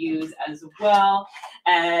you could use as well.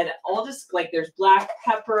 And all just like there's black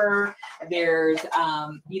pepper, there's,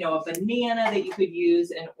 you know, a banana that you could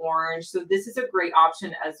use, an orange. So this is a great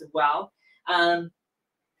option as well.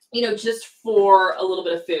 You know, just for a little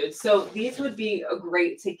bit of food. So these would be a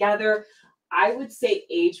great together. I would say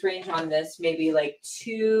age range on this, maybe like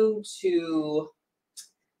 2 to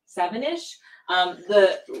 7-ish.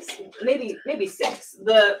 The maybe 6.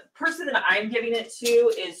 The person that I'm giving it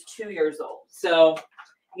to is 2 years old. So,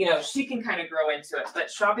 you know, she can kind of grow into it, but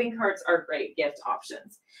shopping carts are great gift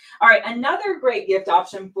options. All right, another great gift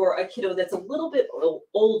option for a kiddo that's a little bit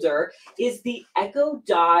older is the Echo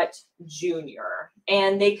Dot Junior,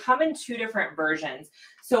 and they come in 2 different versions.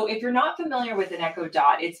 So if you're not familiar with an Echo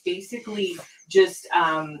Dot, it's basically just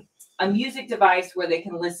a music device where they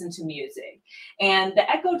can listen to music. And the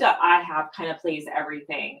Echo Dot I have kind of plays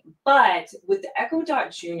everything. But with the Echo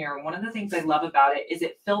Dot Junior, one of the things I love about it is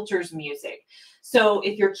it filters music. So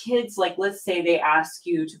if your kids, like, let's say they ask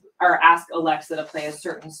you to, or ask Alexa to play a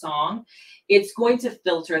certain song, it's going to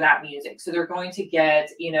filter that music. So they're going to get,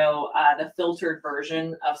 you know, the filtered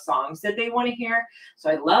version of songs that they want to hear. So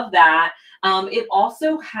I love that. It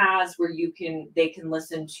also has where they can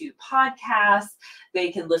listen to podcasts,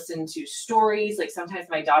 they can listen to stories. Like sometimes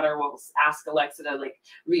my daughter will ask Alexa to like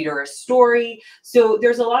read her a story. So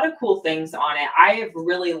there's a lot of cool things on it. I have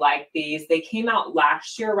really liked these. They came out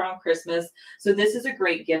last year around Christmas. So this is a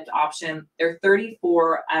great gift option. They're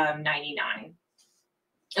 $34.99.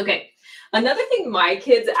 Okay, another thing my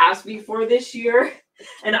kids asked me for this year,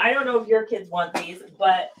 and I don't know if your kids want these,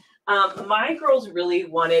 but my girls really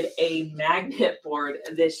wanted a magnet board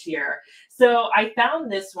this year. So I found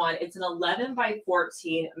this one. It's an 11 by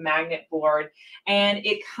 14 magnet board, and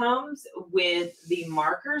it comes with the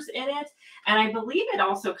markers in it. And I believe it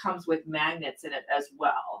also comes with magnets in it as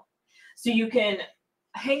well. So you can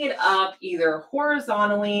hang it up either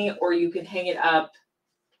horizontally, or you can hang it up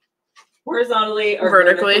horizontally or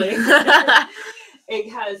vertically. It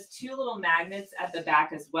has 2 little magnets at the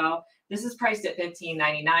back as well. This is priced at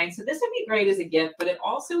 $15.99. So this would be great as a gift, but it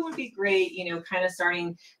also would be great, you know, kind of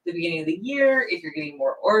starting the beginning of the year if you're getting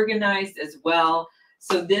more organized as well.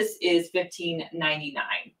 So this is $15.99.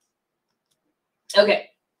 Okay.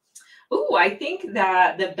 Ooh, I think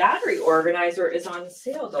that the battery organizer is on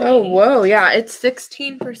sale. Oh, whoa. Yeah, it's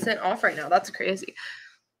 16% off right now. That's crazy.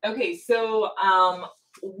 Okay, so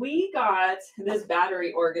we got this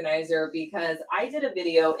battery organizer because I did a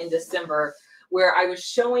video in December where I was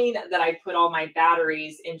showing that I put all my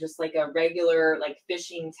batteries in just like a regular like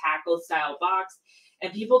fishing tackle style box.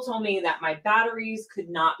 And people told me that my batteries could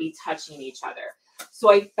not be touching each other.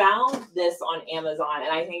 So I found this on Amazon,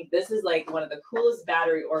 and I think this is like one of the coolest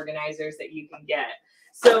battery organizers that you can get.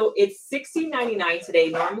 So it's $16.99 today.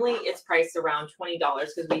 Normally it's priced around $20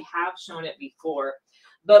 because we have shown it before.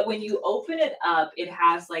 But when you open it up, it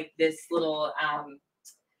has like this little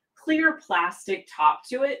clear plastic top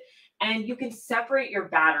to it. And you can separate your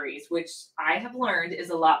batteries, which I have learned is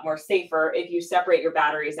a lot more safer if you separate your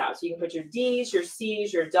batteries out. So you can put your D's, your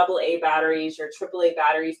C's, your AA batteries, your AAA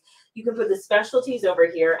batteries. You can put the specialties over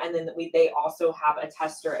here, and then they also have a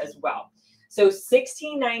tester as well. So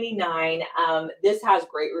 $16.99. This has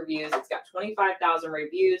great reviews. It's got 25,000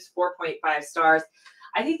 reviews, 4.5 stars.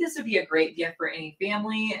 I think this would be a great gift for any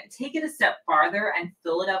family. Take it a step farther and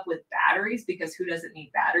fill it up with batteries, because who doesn't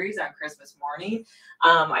need batteries on Christmas morning?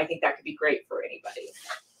 I think that could be great for anybody.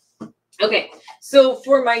 Okay, so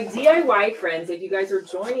for my DIY friends, if you guys are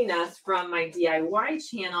joining us from my DIY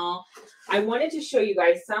channel, I wanted to show you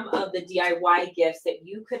guys some of the DIY gifts that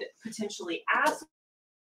you could potentially ask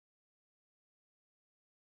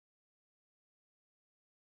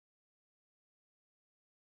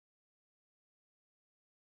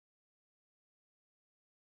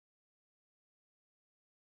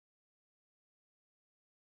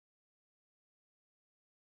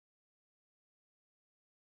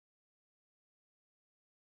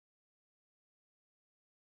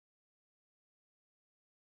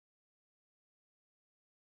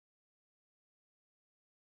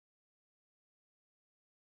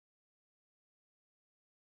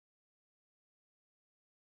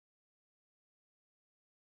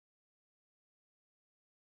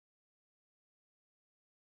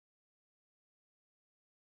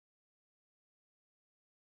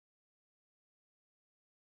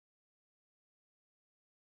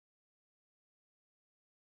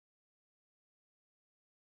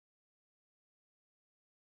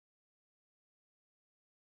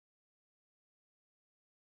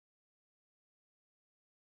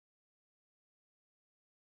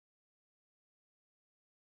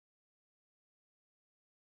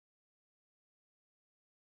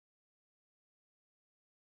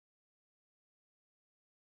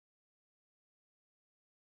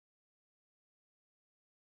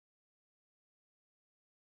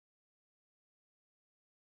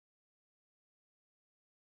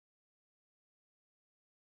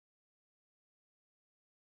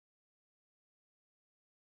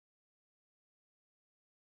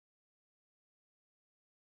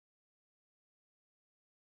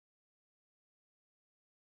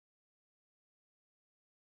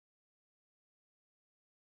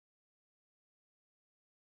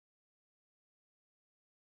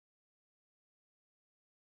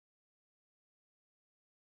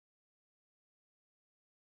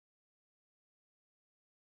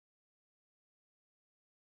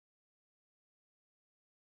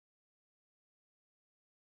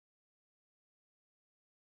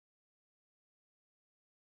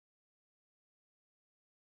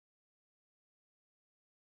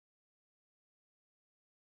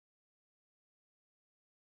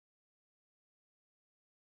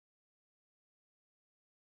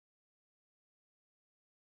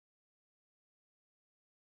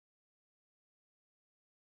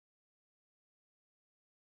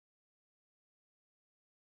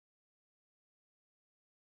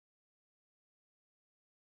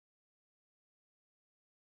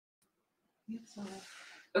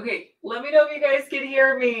Okay, let me know if you guys can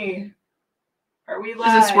hear me. Are we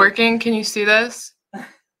live? Is this working? Can you see this?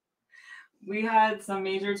 We had some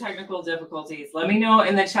major technical difficulties. Let me know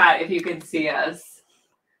in the chat if you can see us.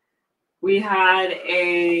 We had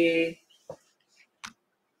a...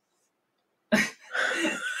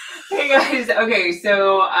 Hey guys, okay,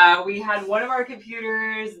 so we had one of our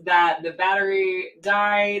computers that the battery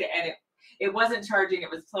died and it wasn't charging, it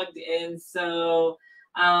was plugged in. So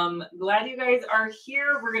glad you guys are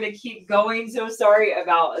here. We're gonna keep going. So sorry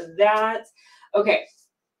about that. Okay,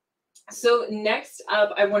 so next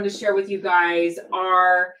up, I wanted to share with you guys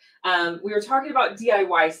our, we were talking about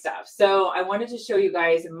DIY stuff. So I wanted to show you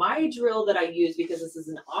guys my drill that I use because this is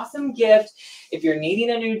an awesome gift. If you're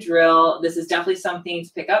needing a new drill, this is definitely something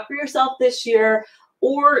to pick up for yourself this year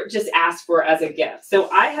or just ask for as a gift. So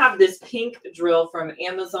I have this pink drill from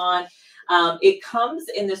Amazon. It comes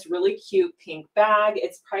in this really cute pink bag.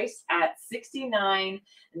 It's priced at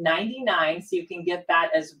 $69.99, so you can get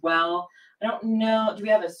that as well. I don't know. Do we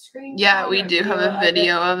have a screen? Yeah, we do have a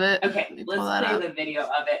video of it. Okay, let's play the video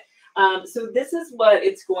of it. So this is what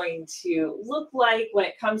it's going to look like when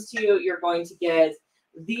it comes to you. You're going to get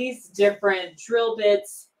these different drill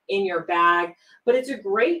bits in your bag, but it's a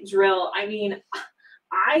great drill. I mean,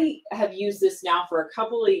 I have used this now for a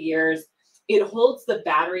couple of years. It holds the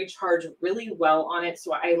battery charge really well on it,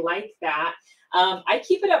 so I like that. I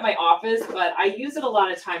keep it at my office, but I use it a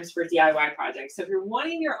lot of times for DIY projects. So if you're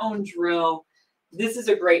wanting your own drill, this is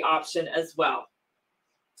a great option as well.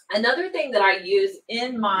 Another thing that I use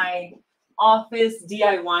in my office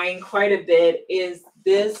DIYing quite a bit is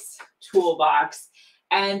this toolbox.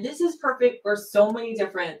 And this is perfect for so many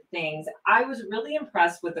different things. I was really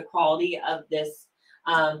impressed with the quality of this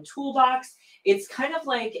toolbox. It's kind of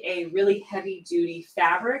like a really heavy duty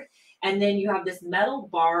fabric. And then you have this metal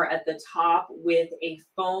bar at the top with a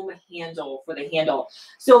foam handle for the handle.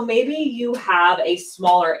 So maybe you have a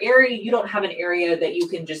smaller area. You don't have an area that you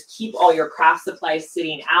can just keep all your craft supplies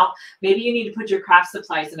sitting out. Maybe you need to put your craft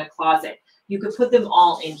supplies in a closet. You could put them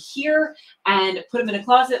all in here and put them in a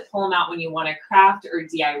closet, pull them out when you want to craft or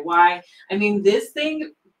DIY. I mean, this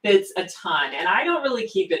thing fits a ton, and I don't really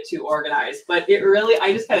keep it too organized, but it really,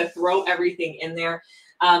 I just kind of throw everything in there.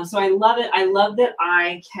 So I love it. I love that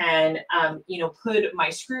I can, you know, put my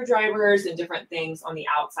screwdrivers and different things on the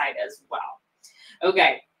outside as well.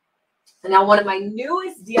 Okay. And now one of my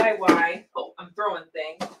newest DIY, oh, I'm throwing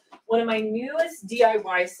things. One of my newest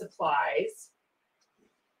DIY supplies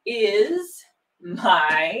is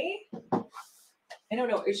my, I don't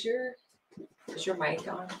know, is your mic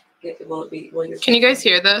on? Will it be? Can you guys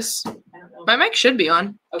hear this? I don't know. My mic should be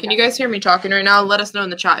on. Okay. Can you guys hear me talking right now? Let us know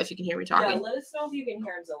in the chat if you can hear me talking. Yeah, let us know if you can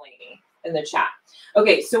hear Delaney in the chat.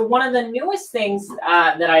 Okay, so one of the newest things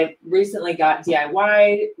that I recently got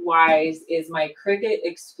DIY-wise is my Cricut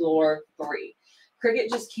Explore 3.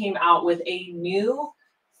 Cricut just came out with a new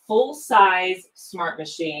full-size smart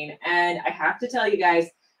machine, and I have to tell you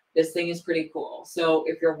guys, this thing is pretty cool. So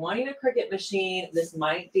if you're wanting a Cricut machine, this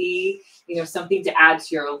might be, you know, something to add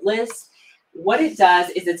to your list. What it does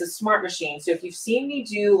is it's a smart machine. So if you've seen me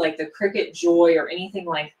do like the Cricut Joy or anything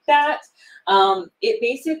like that, it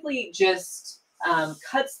basically just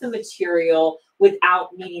cuts the material without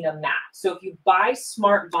needing a mat. So if you buy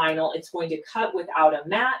smart vinyl, it's going to cut without a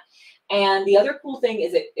mat. And the other cool thing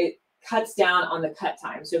is it cuts down on the cut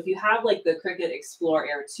time. So if you have like the Cricut Explore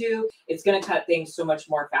Air 2, it's going to cut things so much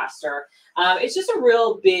more faster. It's just a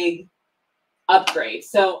real big upgrade.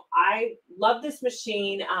 So I love this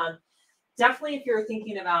machine. Definitely if you're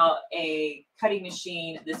thinking about a cutting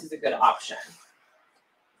machine, this is a good option.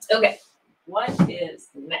 Okay, what is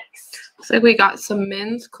next? Looks like we got some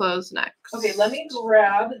men's clothes next. Okay, let me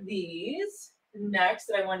grab these next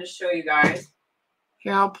that I wanted to show you guys.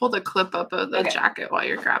 Here, I'll pull the clip up of the jacket while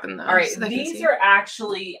you're grabbing those. All right, so these are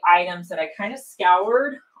actually items that I kind of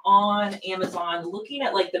scoured on Amazon looking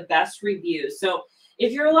at like the best reviews. So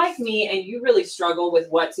if you're like me and you really struggle with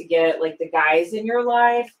what to get, like the guys in your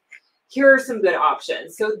life, here are some good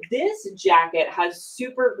options. So this jacket has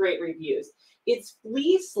super great reviews. It's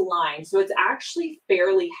fleece lined, so it's actually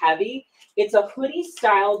fairly heavy. It's a hoodie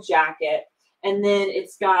style jacket, and then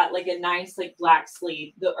it's got like a nice like black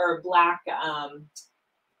sleeve, or black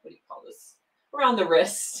what do you call this? Around the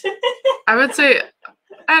wrist. I would say,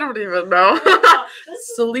 I don't even know.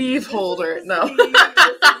 Sleeve holder. No. This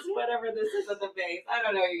is whatever this is at the base. I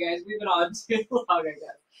don't know, you guys. We've been on too long, I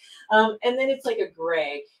guess. And then it's like a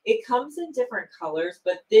gray. It comes in different colors,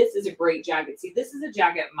 but this is a great jacket. See, this is a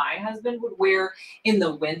jacket my husband would wear in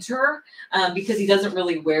the winter because he doesn't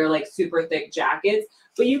really wear like super thick jackets.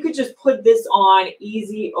 But you could just put this on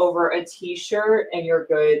easy over a t-shirt and you're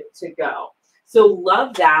good to go. So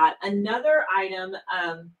love that. Another item,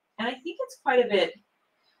 and I think it's quite a bit,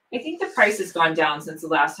 I think the price has gone down since the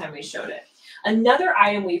last time we showed it. Another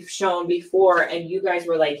item we've shown before, and you guys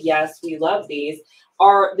were like, yes, we love these,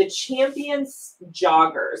 are the Champions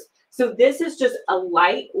joggers. So this is just a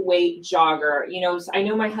lightweight jogger. You know, I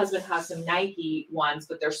know my husband has some Nike ones,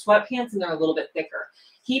 but they're sweatpants and they're a little bit thicker.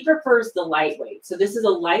 He prefers the lightweight. So this is a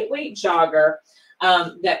lightweight jogger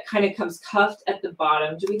that kind of comes cuffed at the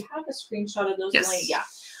bottom. Do we have a screenshot of those? Yes.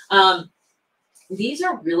 Yeah. These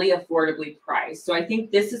are really affordably priced. So I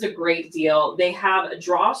think this is a great deal. They have a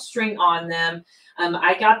drawstring on them.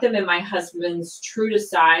 I got them in my husband's true to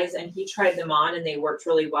size, and he tried them on and they worked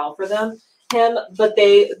really well for him. But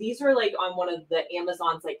these are like on one of the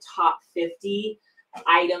Amazon's like top 50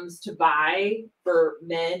 items to buy for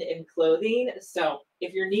men in clothing. So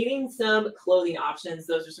if you're needing some clothing options,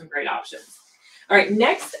 those are some great options. All right,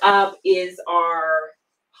 next up is our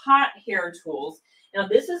hot hair tools. Now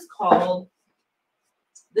this is called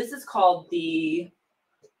the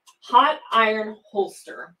hot iron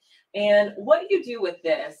holster. And what you do with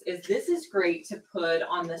this is great to put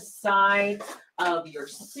on the side of your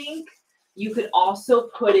sink. You could also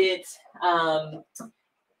put it,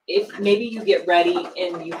 if maybe you get ready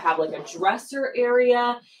and you have like a dresser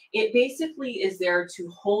area, it basically is there to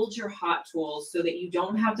hold your hot tools so that you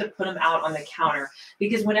don't have to put them out on the counter.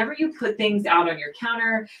 Because whenever you put things out on your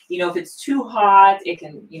counter, you know, if it's too hot, it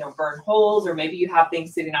can, you know, burn holes, or maybe you have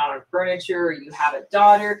things sitting out on furniture, or you have a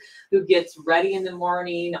daughter who gets ready in the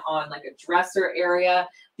morning on like a dresser area.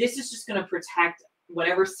 This is just going to protect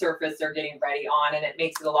whatever surface they're getting ready on, and it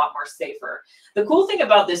makes it a lot more safer. The cool thing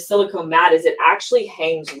about this silicone mat is it actually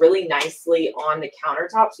hangs really nicely on the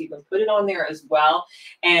countertop, so you can put it on there as well.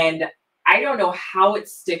 And I don't know how it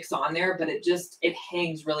sticks on there, but it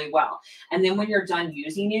hangs really well. And then when you're done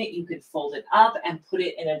using it, you could fold it up and put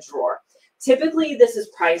it in a drawer. Typically, this is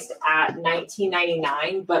priced at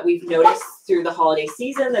 $19.99, but we've noticed through the holiday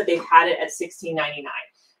season that they've had it at $16.99.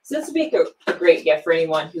 So this would make a great gift for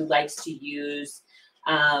anyone who likes to use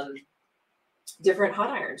different hot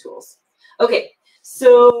iron tools. Okay,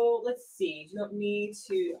 so let's see. Do you want me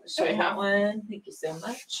to show you that one? Thank you so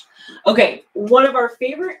much. Okay, one of our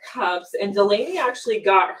favorite cups, and Delaney actually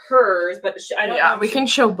got hers, but I don't know. Yeah, we can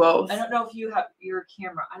show both. I don't know if you have your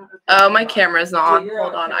camera. I don't know. Oh, my camera's not on.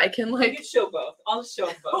 Hold on. I can like. You can show both. I'll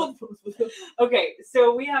show both. Okay,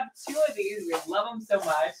 so we have two of these. We love them so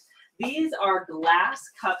much. These are glass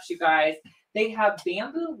cups, you guys. They have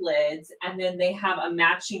bamboo lids, and then they have a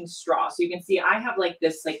matching straw. So you can see I have like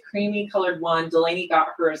this like creamy colored one. Delaney got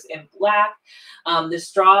hers in black. The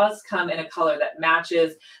straws come in a color that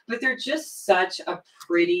matches, but they're just such a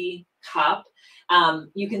pretty cup.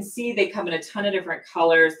 You can see they come in a ton of different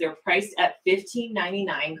colors. They're priced at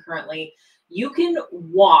 $15.99 currently. You can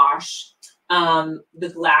wash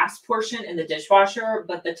the glass portion in the dishwasher,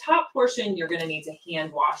 but the top portion, you're going to need to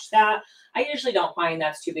hand wash that. I usually don't find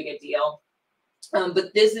that's too big a deal.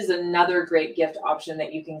 But this is another great gift option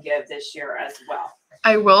that you can give this year as well.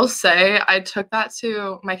 I will say I took that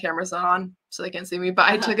to, my camera's not on, so they can't see me, but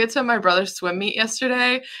I took it to my brother's swim meet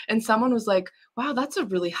yesterday, and someone was like, wow, that's a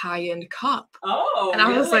really high-end cup. Oh, and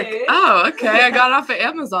I was like, oh, okay. I got it off of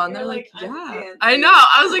Amazon. They're like, yeah. I know.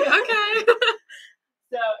 I was like, okay.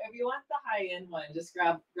 So if you want the high-end one, just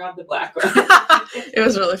grab the black one. It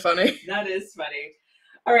was really funny. That is funny.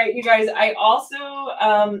 All right, you guys, I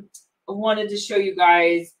also wanted to show you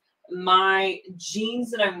guys my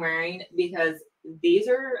jeans that I'm wearing, because these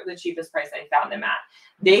are the cheapest price I found them at.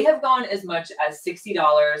 They have gone as much as $60.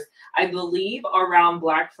 I believe around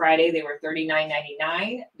Black Friday they were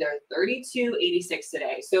 $39.99. They're $32.86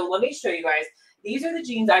 today. So let me show you guys. These are the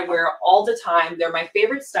jeans I wear all the time. They're my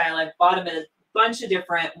favorite style. I've bought them in a bunch of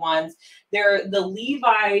different ones. They're the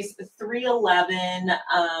Levi's 311.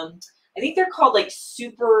 I think they're called like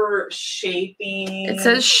super shaping. It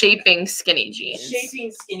says shaping skinny jeans.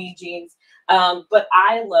 Shaping skinny jeans. But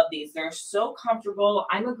I love these. They're so comfortable.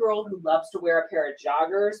 I'm a girl who loves to wear a pair of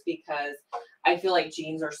joggers because I feel like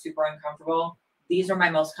jeans are super uncomfortable. These are my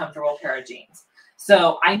most comfortable pair of jeans.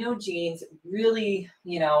 So I know jeans really,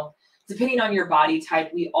 you know, depending on your body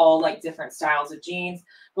type, we all like different styles of jeans.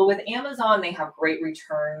 But with Amazon, they have great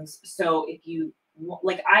returns. So if you,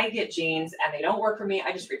 like, I get jeans and they don't work for me,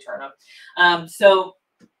 I just return them. So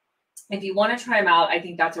if you want to try them out, I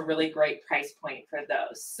think that's a really great price point for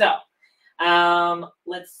those. So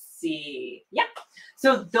let's see. Yeah.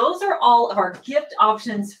 So those are all of our gift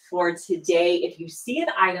options for today. If you see an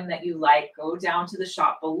item that you like, go down to the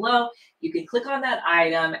shop below. You can click on that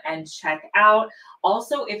item and check out.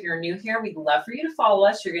 Also, if you're new here, we'd love for you to follow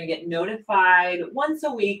us. You're going to get notified once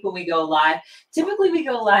a week when we go live. Typically, we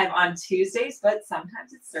go live on Tuesdays, but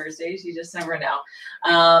sometimes it's Thursdays. You just never know.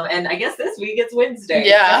 And I guess this week it's Wednesday.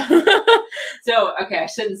 Yeah. So, okay, I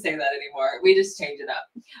shouldn't say that anymore. We just changed it up.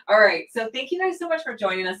 All right. So thank you guys so much for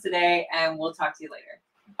joining us today, and we'll talk to you later.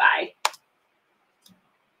 Bye.